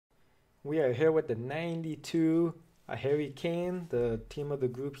We are here with the 92 Harry Kane, the team of the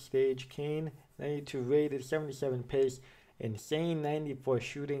group stage Kane. 92 rated, 77 pace, insane 94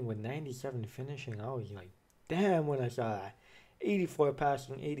 shooting with 97 finishing. I was like, damn when I saw that. 84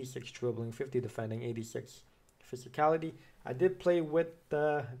 passing, 86 dribbling, 50 defending, 86 physicality. I did play with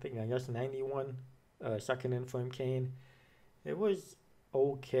I guess 91 second inform Kane. It was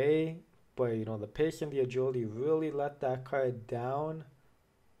okay, but the pace and the agility really let that card down.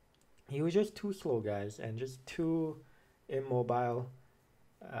 He was just too slow, guys, and just too immobile,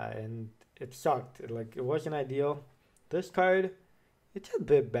 and it sucked. Like, it wasn't ideal. This card, it's a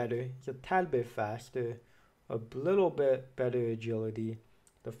bit better. It's a tad bit faster, a little bit better agility.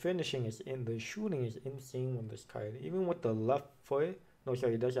 The finishing is in. The shooting is insane on this card. Even with the left foot. No,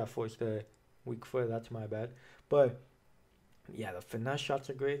 sorry, he does have force the weak foot. That's my bad. But yeah, the finesse shots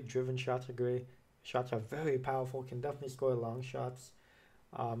are great. Driven shots are great. Shots are very powerful. Can definitely score long shots.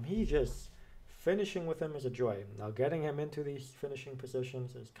 He just finishing with him is a joy. Now getting him into these finishing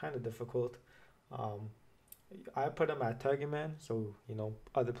positions is kind of difficult. Um, I put him at target man, so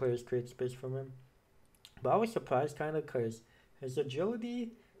other players create space from him. But I was surprised kind of because his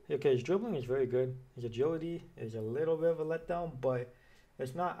agility, okay, his dribbling is very good. His agility is a little bit of a letdown, but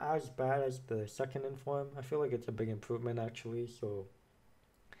it's not as bad as the second inform. I feel like it's a big improvement actually. So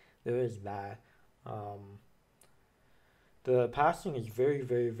there is that. Um, the passing is very,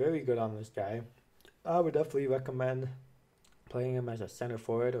 very, very good on this guy. I would definitely recommend playing him as a center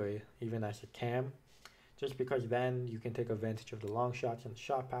forward or even as a cam, just because then you can take advantage of the long shots and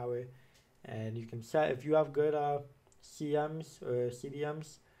shot power, and you can set if you have good CMs or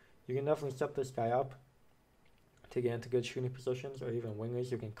CDMs, you can definitely set this guy up to get into good shooting positions, or even wingers.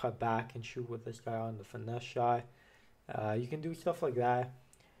 You can cut back and shoot with this guy on the finesse shot. You can do stuff like that.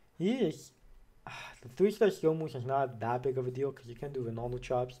 He is the 3-star skill moves is not that big of a deal because you can do Ronaldo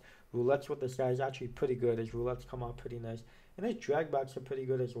chops. Roulettes with this guy is actually pretty good. His roulettes come out pretty nice. And his drag backs are pretty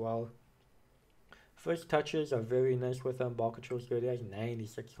good as well. First touches are very nice with him. Ball control is good. He has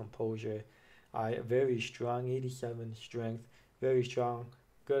 96 composure. Very strong, 87 strength. Very strong.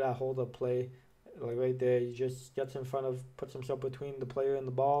 Good at hold up play. Like right there, he just gets in front of, puts himself between the player and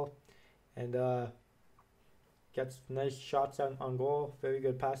the ball. And gets nice shots on goal. Very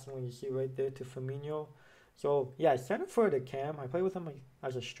good passing when you see right there to Firmino. So yeah, center for the cam. I play with him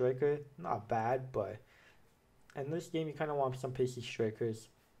as a striker. Not bad, but in this game you kind of want some pacey strikers.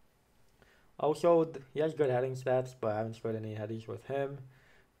 Also, he has good heading stats, but I haven't scored any headies with him.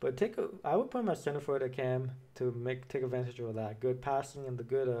 But I would put him as center for the cam to take advantage of that good passing and the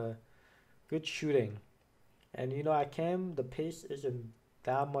good shooting. And at cam the pace isn't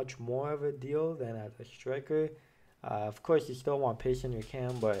that much more of a deal than as a striker. Of course, you still want pace in your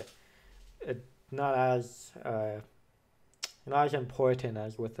cam, but it's not as important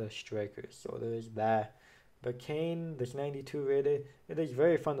as with a striker. So there's that. But Kane, this 92 rated, it is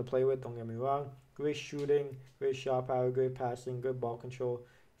very fun to play with. Don't get me wrong. Great shooting, great shot power, great passing, good ball control,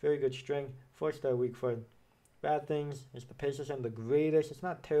 very good strength. 4-star weak foot. Bad things is the pace isn't the greatest. It's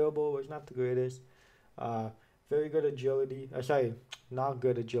not terrible, but it's not the greatest. Very good agility. Sorry, not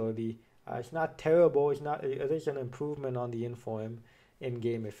good agility. It's not terrible. It's not. It is an improvement on the inform in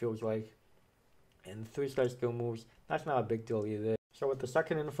game. It feels like, and 3-star skill moves. That's not a big deal either. So with the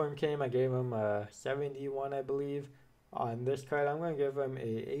second inform came, I gave him a 71, I believe. On this card, I'm gonna give him a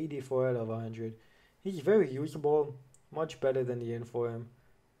 84 out of 100. He's very usable, much better than the inform,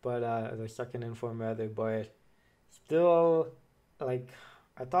 but the second inform rather. But still, like,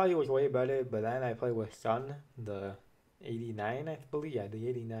 I thought he was way better, but then I played with Sun, the 89, I believe. Yeah, the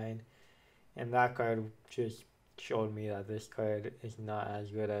 89. And that card just showed me that this card is not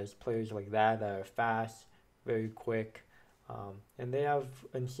as good as players like that are fast, very quick, and they have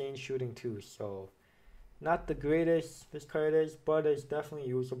insane shooting too. So, not the greatest this card is, but it's definitely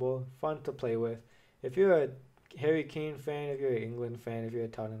usable, fun to play with. If you're a Harry Kane fan, if you're an England fan, if you're a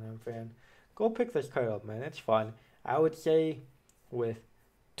Tottenham fan, go pick this card up, man. It's fun. I would say with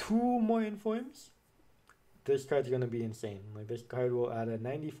 2 more informs, this card's gonna be insane. Like, this card will add a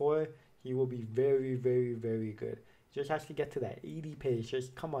 94. He will be very, very, very good. Just has to get to that 80 pace.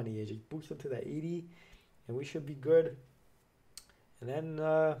 Just come on, EA. Just boost him to that 80, and we should be good. And then,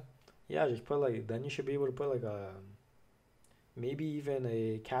 yeah, just put then you should be able to put maybe even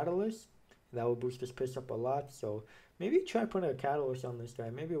a catalyst. That will boost his pace up a lot. So maybe try putting a catalyst on this guy.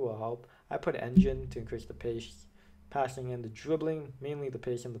 Maybe it will help. I put engine to increase the pace, passing and the dribbling, mainly the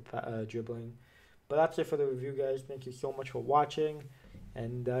pace and the dribbling. But that's it for the review, guys. Thank you so much for watching.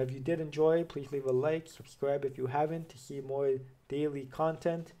 And if you did enjoy, please leave a like, subscribe if you haven't to see more daily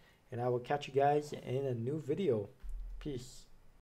content. And I will catch you guys in a new video. Peace.